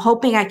 I'm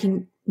hoping I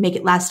can make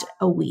it last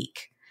a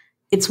week.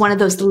 It's one of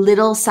those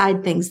little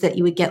side things that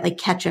you would get like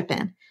ketchup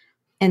in.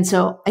 And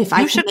so if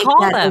I can make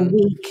that a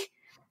week,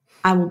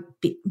 I will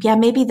be,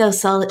 maybe they'll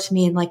sell it to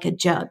me in like a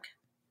jug.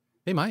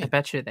 They might. I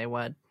bet you they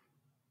would.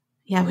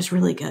 Yeah, it was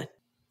really good.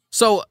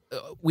 So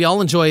we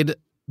all enjoyed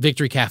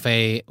Victory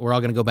Cafe. We're all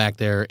going to go back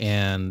there,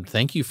 and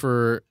thank you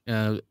for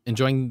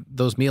enjoying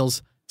those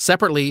meals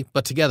separately,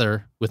 but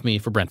together with me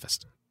for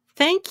breakfast.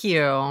 Thank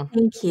you.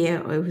 Thank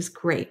you. It was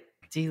great.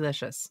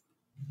 Delicious.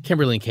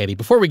 Kimberly and Katie,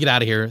 before we get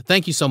out of here,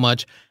 thank you so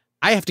much.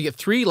 I have to get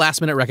 3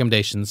 last-minute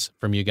recommendations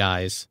from you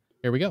guys.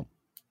 Here we go.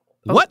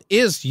 Oh. What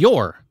is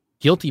your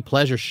guilty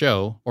pleasure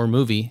show or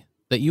movie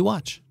that you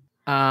watch?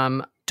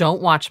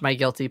 Don't watch my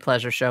guilty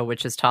pleasure show,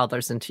 which is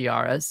Toddlers and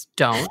Tiaras.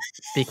 Don't,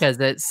 because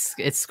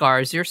it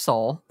scars your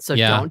soul. So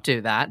don't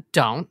do that.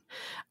 Don't.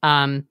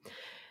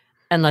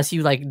 Unless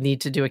you like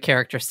need to do a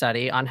character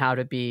study on how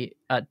to be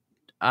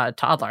a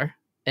toddler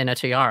in a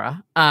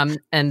tiara, and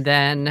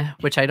then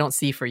which I don't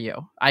see for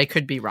you. I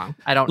could be wrong.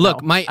 I don't know.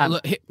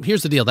 Look,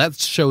 here's the deal. That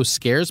show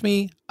scares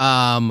me.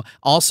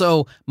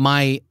 Also,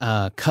 my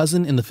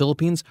cousin in the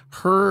Philippines,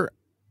 her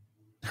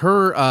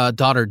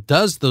daughter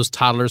does those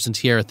toddlers and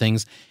tiara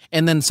things,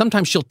 and then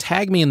sometimes she'll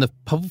tag me in the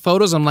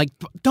photos. I'm like,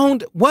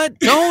 don't do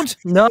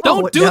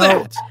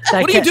that. What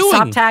are you doing?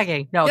 Stop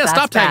tagging. No, yeah, that's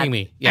stop bad. tagging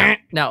me. Yeah,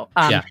 no.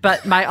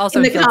 But my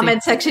also in the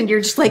comment section,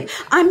 you're just like,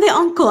 I'm the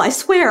uncle. I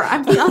swear,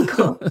 I'm the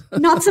uncle,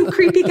 not some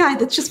creepy guy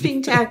that's just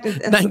being tagged.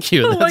 Thank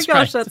you. Oh my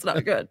gosh, that's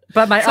not good.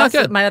 But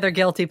my other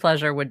guilty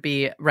pleasure would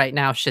be right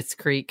now Schitt's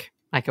Creek.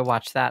 I could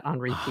watch that on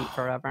repeat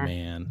forever.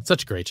 Man,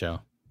 such a great show.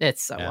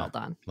 It's so well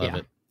done. Love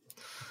it.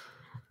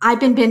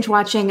 I've been binge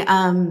watching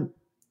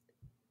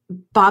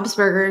Bob's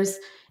Burgers,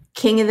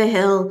 King of the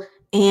Hill,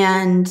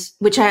 and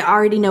which I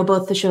already know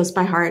both the shows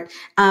by heart.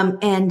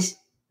 And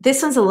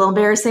this one's a little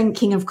embarrassing,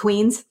 King of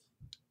Queens.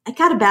 it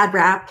got a bad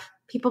rap.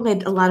 People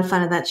made a lot of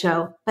fun of that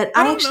show, but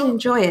I actually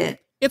enjoy it.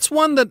 It's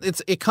one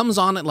that it comes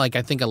on at like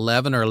I think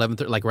 11 or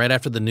 11:30, like right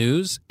after the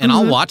news, and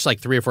I'll watch like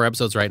 3 or 4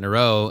 episodes right in a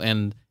row,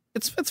 and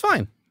it's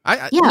fine.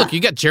 Look,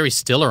 you got Jerry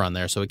Stiller on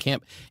there, so it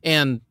can't.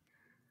 And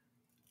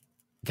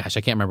gosh,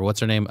 I can't remember what's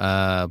her name.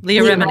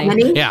 Leah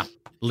Remini. Yeah,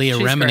 Leah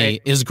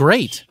Remini is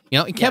great. You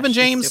know, and Kevin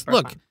James.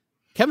 Look, fun.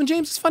 Kevin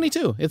James is funny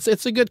too.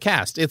 It's a good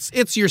cast.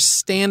 It's your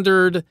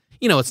standard.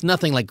 You know, it's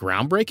nothing like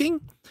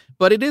groundbreaking,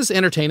 but it is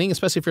entertaining,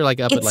 especially if you're like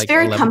up at like. It's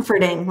very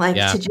comforting,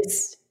 to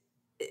just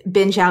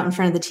binge out in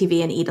front of the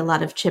TV and eat a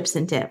lot of chips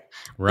and dip,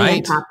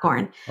 and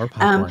popcorn. Or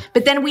popcorn.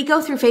 But then we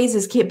go through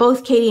phases.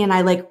 Both Katie and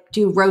I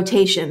do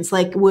rotations.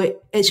 Like we'll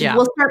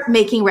start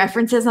making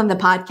references on the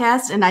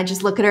podcast, and I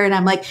just look at her and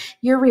I'm like,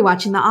 "You're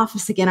rewatching The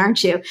Office again,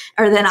 aren't you?"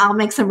 Or then I'll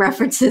make some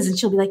references, and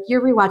she'll be like,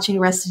 "You're rewatching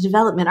Arrested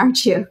Development,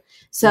 aren't you?"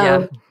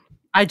 So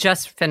I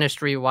just finished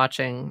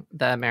rewatching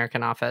The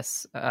American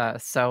Office,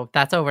 so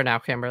that's over now,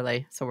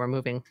 Kimberly. So we're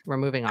moving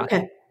on.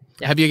 Okay.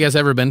 Yeah. Have you guys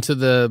ever been to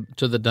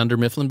the Dunder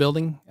Mifflin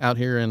building out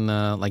here in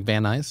like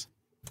Van Nuys?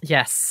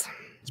 Yes.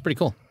 It's pretty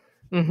cool.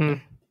 Mm-hmm.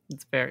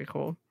 It's very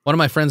cool. One of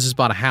my friends just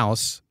bought a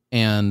house,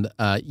 and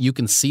you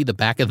can see the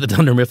back of the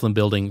Dunder Mifflin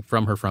building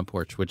from her front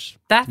porch, which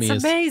that's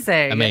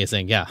amazing.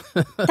 Amazing, yeah.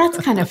 That's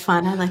kind of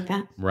fun. I like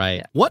that. Right.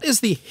 Yeah. What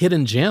is the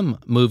hidden gem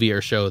movie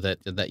or show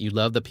that you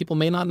love that people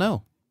may not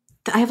know?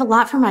 I have a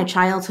lot from my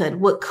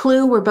childhood.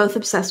 Clue, we're both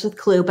obsessed with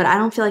Clue, but I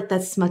don't feel like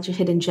that's much a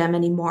hidden gem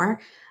anymore.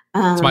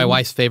 It's my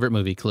wife's favorite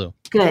movie, Clue.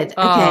 Good. Okay.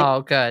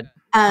 Oh, good.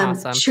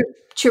 Awesome.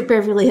 Troop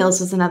Beverly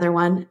Hills was another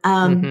one.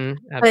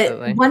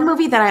 Absolutely. But one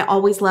movie that I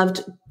always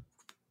loved,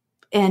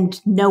 and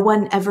no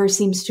one ever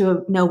seems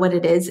to know what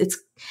it is.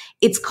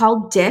 It's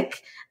called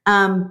Dick,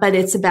 but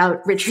it's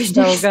about Richard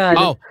Nixon. Good.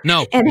 Oh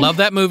no, love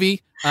that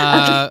movie.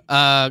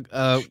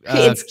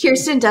 It's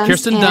Kirsten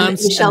Dunst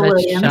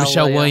and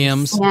Michelle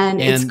Williams,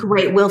 and it's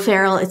great. Will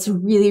Ferrell. It's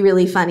really,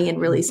 really funny and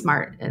really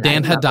smart. And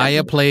Dan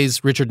Hedaya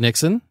plays Richard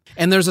Nixon,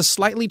 and there's a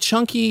slightly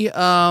chunky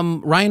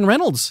Ryan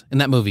Reynolds in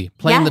that movie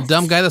playing the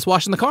dumb guy that's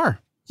washing the car.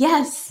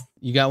 Yes.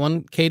 You got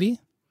one, Katie?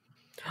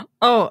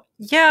 Oh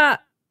yeah,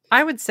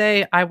 I would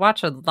say I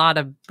watch a lot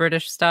of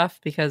British stuff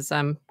because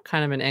I'm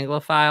kind of an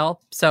Anglophile.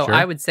 So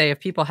I would say if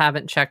people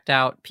haven't checked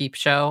out Peep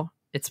Show,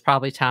 it's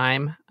probably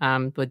time,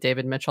 with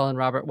David Mitchell and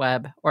Robert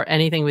Webb, or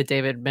anything with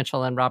David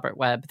Mitchell and Robert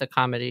Webb, the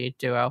comedy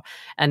duo.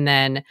 And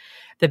then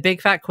the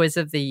Big Fat Quiz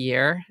of the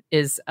Year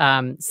is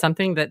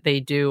something that they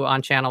do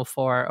on Channel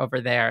 4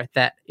 over there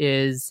that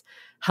is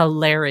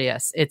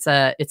hilarious. It's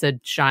a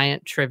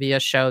giant trivia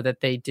show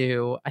that they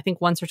do, I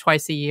think, once or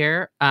twice a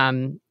year.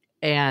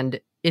 And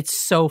it's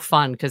so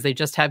fun because they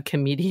just have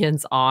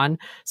comedians on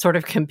sort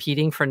of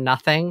competing for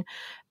nothing,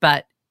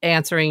 but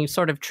answering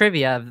sort of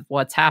trivia of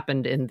what's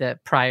happened in the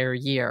prior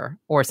year,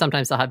 or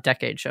sometimes they'll have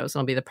decade shows.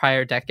 It'll be the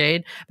prior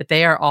decade, but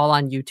they are all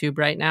on YouTube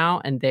right now,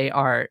 and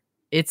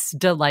it's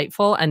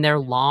delightful, and they're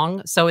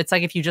long. So it's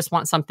like if you just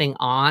want something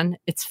on,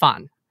 it's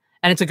fun,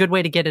 and it's a good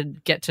way to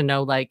get to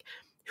know like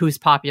who's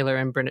popular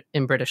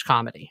in British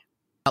comedy.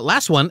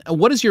 Last one.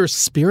 What is your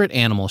spirit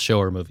animal show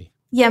or movie?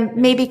 Yeah,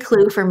 maybe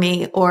Clue for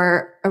me,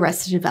 or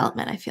Arrested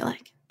Development. I feel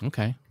like.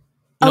 Okay.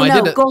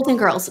 Golden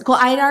Girls.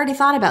 I had already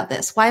thought about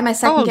this. Why am I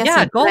second guessing?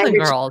 Yeah, Golden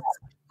Girls.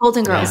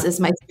 Golden Girls is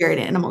my spirit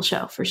animal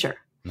show for sure.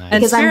 Nice.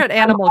 And spirit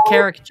animal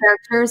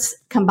characters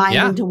combined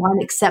into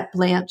one, except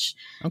Blanche.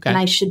 Okay. And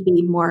I should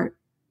be more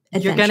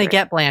adventurous. You're going to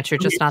get Blanche. You're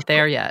just not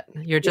there yet.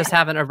 You just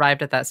haven't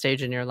arrived at that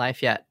stage in your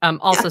life yet.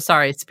 Also,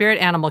 sorry, spirit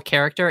animal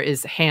character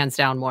is hands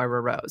down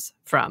Moira Rose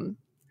from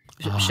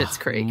Schitt's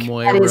Creek.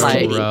 Moira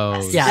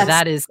Rose. Yeah,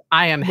 that is.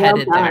 I am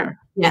headed there.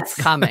 Yes.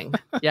 It's coming.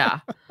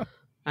 Yeah.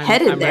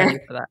 I'm there. ready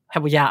for that.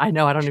 Yeah, I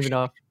know. I don't even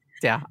know.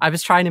 Yeah, I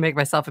was trying to make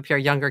myself appear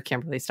younger,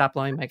 Kimberly. Stop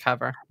blowing my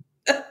cover.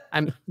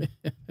 I'm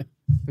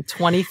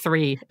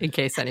 23, in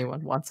case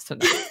anyone wants to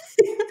know.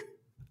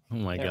 Oh,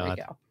 my there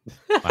God. We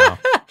go. Wow.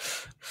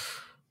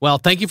 Well,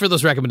 thank you for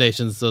those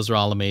recommendations. Those are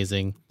all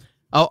amazing.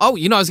 Oh! I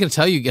was going to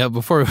tell you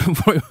before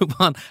we move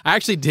on. I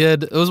actually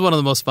did. It was one of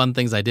the most fun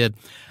things I did.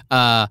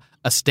 A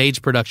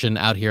stage production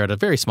out here at a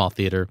very small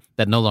theater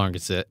that no longer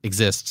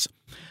exists.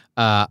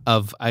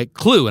 Of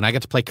Clue, and I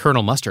got to play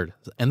Colonel Mustard,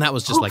 and that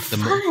was just like the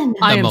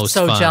most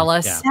so fun.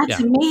 jealous. Yeah,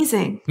 That's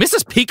amazing.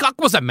 Mrs. Peacock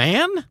was a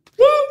man.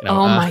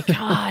 My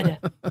God,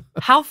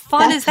 how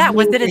fun is that?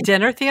 Amazing. Was it a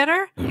dinner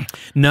theater?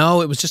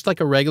 No, it was just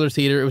like a regular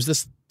theater. It was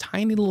this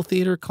tiny little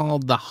theater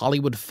called the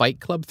Hollywood Fight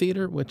Club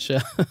Theater, which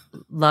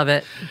love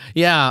it.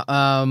 Yeah,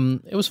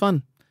 it was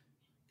fun.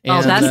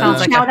 And, that sounds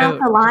like shout out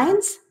the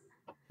lines.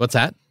 What's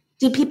that?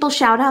 Did people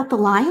shout out the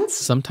lines?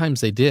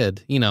 Sometimes they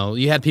did.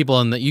 You had people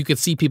I could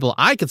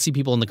see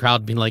people in the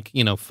crowd being like,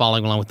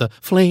 following along with the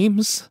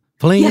flames.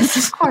 Yes,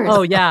 of course.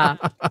 Oh yeah.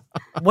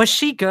 Was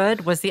she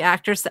good? Was the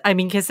actress? I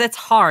mean, because that's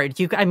hard.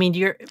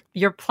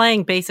 You're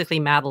playing basically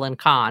Madeline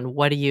Kahn.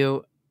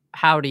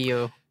 How do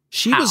you?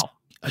 She was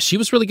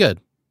really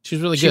good. She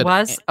was really good. She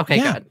was? Okay,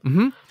 yeah. good.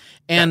 Mm-hmm.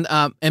 And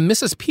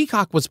Mrs.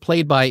 Peacock was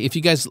played by, if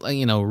you guys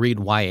read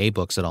YA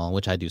books at all,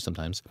 which I do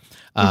sometimes,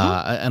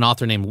 an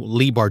author named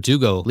Leigh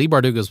Bardugo. Leigh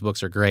Bardugo's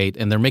books are great,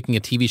 and they're making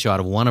a TV show out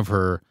of one of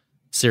her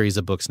series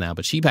of books now.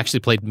 But she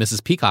actually played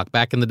Mrs. Peacock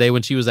back in the day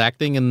when she was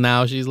acting, and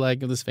now she's like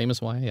this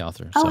famous YA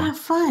author. Oh, how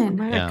fun.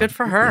 Yeah. Good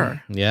for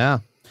her. Yeah.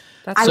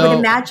 I would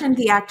imagine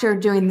the actor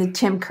doing the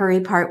Tim Curry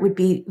part would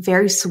be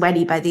very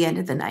sweaty by the end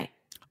of the night.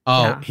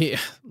 Oh,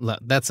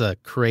 that's a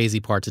crazy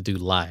part to do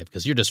live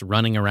because you're just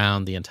running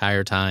around the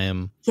entire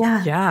time.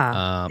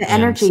 Yeah. The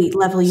energy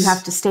level, you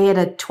have to stay at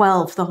a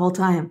 12 the whole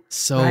time.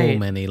 So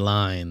many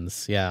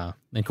lines. Yeah.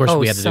 And of course,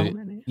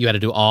 you had to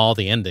do all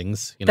the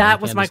endings.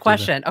 That was my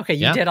question. Okay,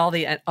 you did all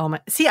the.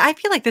 See, I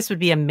feel like this would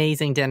be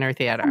amazing dinner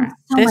theater.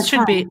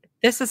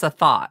 This is a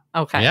thought.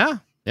 Okay.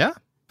 Yeah.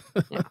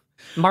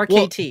 Mark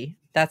KT.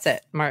 That's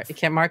it. Mark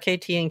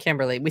KT and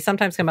Kimberly. We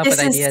sometimes come up with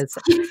ideas,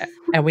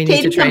 and we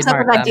need to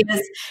trademark them.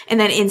 Ideas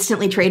and then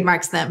instantly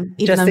trademarks them,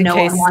 even just though in no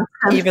case, one wants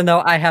them. Even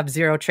though I have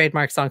 0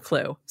 trademarks on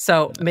Clue.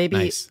 So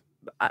maybe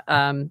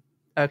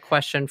a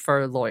question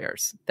for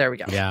lawyers. There we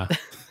go. Yeah.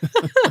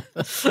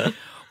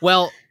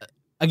 Well,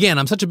 again,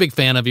 I'm such a big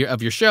fan of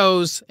your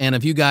shows and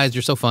of you guys.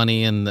 You're so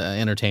funny and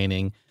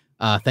entertaining.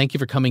 Thank you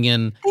for coming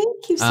in.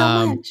 Thank you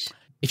so much.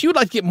 If you would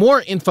like to get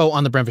more info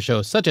on The Breakfast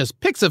Show, such as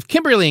pics of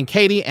Kimberly and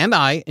Katie and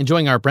I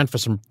enjoying our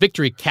breakfast from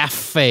Victory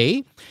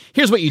Cafe,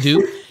 here's what you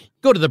do.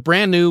 Go to the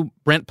brand new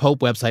Brent Pope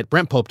website,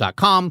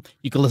 brentpope.com.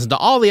 You can listen to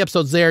all the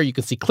episodes there. You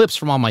can see clips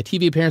from all my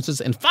TV appearances.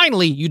 And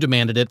finally, you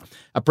demanded it,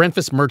 a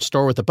Breakfast merch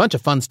store with a bunch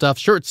of fun stuff,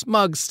 shirts,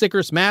 mugs,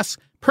 stickers,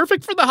 masks,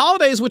 perfect for the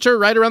holidays, which are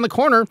right around the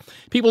corner.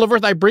 People of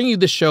Earth, I bring you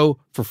this show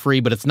for free,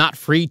 but it's not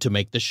free to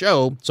make the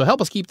show. So help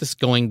us keep this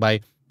going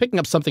by picking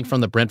up something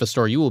from the Breakfast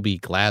store. You will be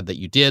glad that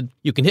you did.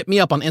 You can hit me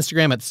up on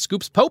Instagram at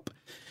Scoops Pope.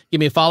 Give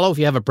me a follow if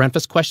you have a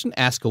Breakfast question,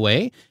 ask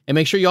away. And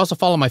make sure you also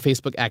follow my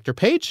Facebook actor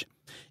page.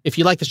 If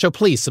you like the show,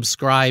 please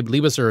subscribe,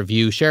 leave us a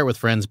review, share it with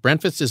friends.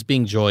 Breakfast is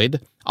being enjoyed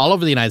all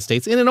over the United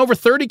States and in over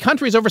 30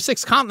 countries, over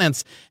 6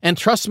 continents. And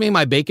trust me,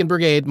 my bacon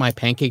brigade, my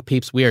pancake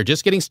peeps, we are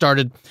just getting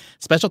started.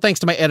 Special thanks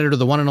to my editor,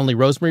 the one and only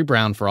Rosemary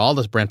Brown, for all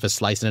this Breakfast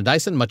slicing and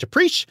dicing. Much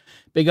appreciate.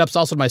 Big ups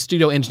also to my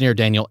studio engineer,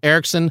 Daniel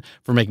Erickson,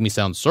 for making me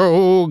sound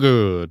so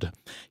good.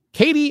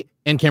 Katie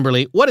and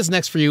Kimberly, what is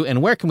next for you,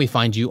 and where can we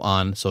find you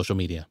on social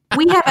media?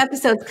 We have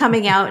episodes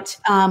coming out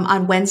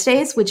on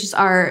Wednesdays, which is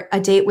A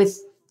Date with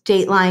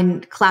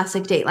Dateline,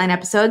 classic Dateline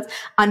episodes.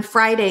 On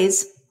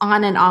Fridays,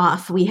 on and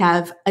off, we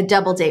have a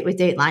Double Date with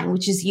Dateline,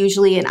 which is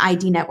usually an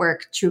ID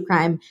Network true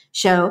crime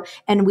show.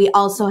 And we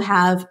also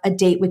have A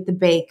Date with the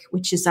Bake,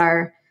 which is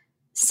our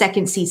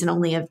second season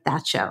only of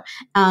that show.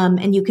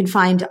 And you can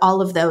find all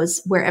of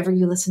those wherever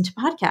you listen to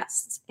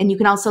podcasts. And you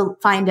can also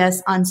find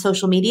us on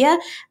social media,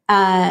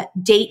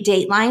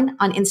 Dateline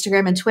on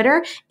Instagram and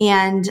Twitter,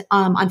 and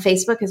on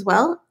Facebook as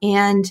well.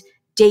 And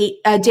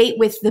Date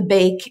with the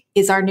Bake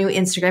is our new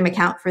Instagram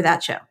account for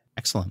that show.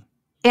 Excellent.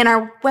 And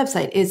our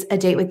website is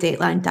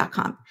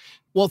adateWithDateline.com.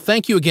 Well,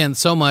 thank you again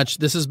so much.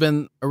 This has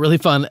been a really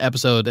fun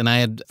episode, and I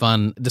had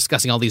fun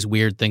discussing all these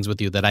weird things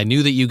with you that I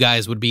knew that you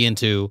guys would be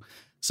into.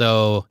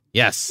 So,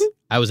 yes,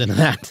 I was into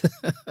that.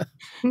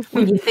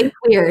 When you think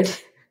weird.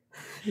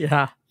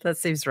 Yeah, that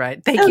seems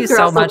right. Thank you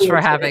so much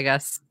for having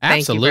us.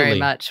 Absolutely. Thank you very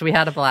much. We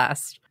had a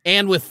blast.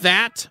 And with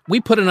that,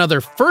 we put another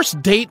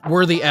first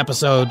date-worthy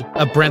episode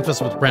of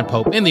Breakfast with Brent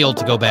Pope in the old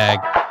to-go bag.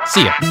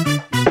 See ya.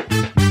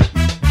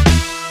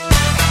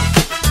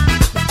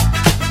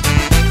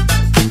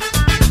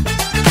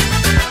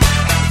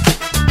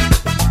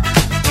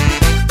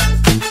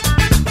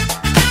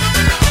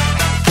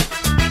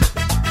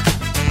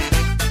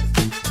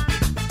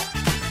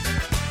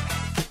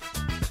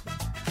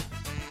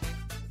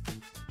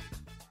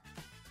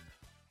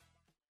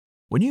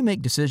 When you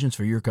make decisions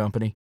for your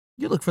company,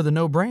 you look for the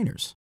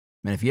no-brainers.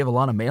 And if you have a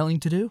lot of mailing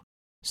to do,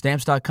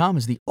 Stamps.com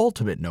is the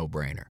ultimate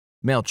no-brainer.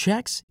 Mail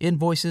checks,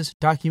 invoices,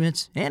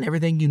 documents, and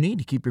everything you need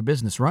to keep your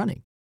business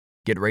running.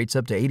 Get rates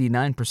up to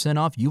 89%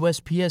 off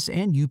USPS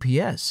and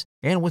UPS.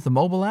 And with the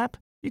mobile app,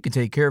 you can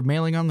take care of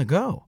mailing on the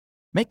go.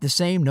 Make the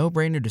same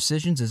no-brainer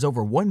decisions as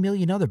over 1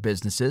 million other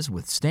businesses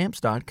with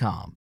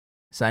Stamps.com.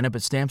 Sign up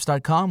at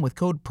Stamps.com with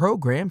code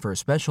PROGRAM for a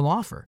special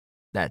offer.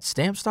 That's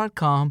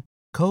Stamps.com,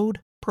 code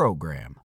PROGRAM.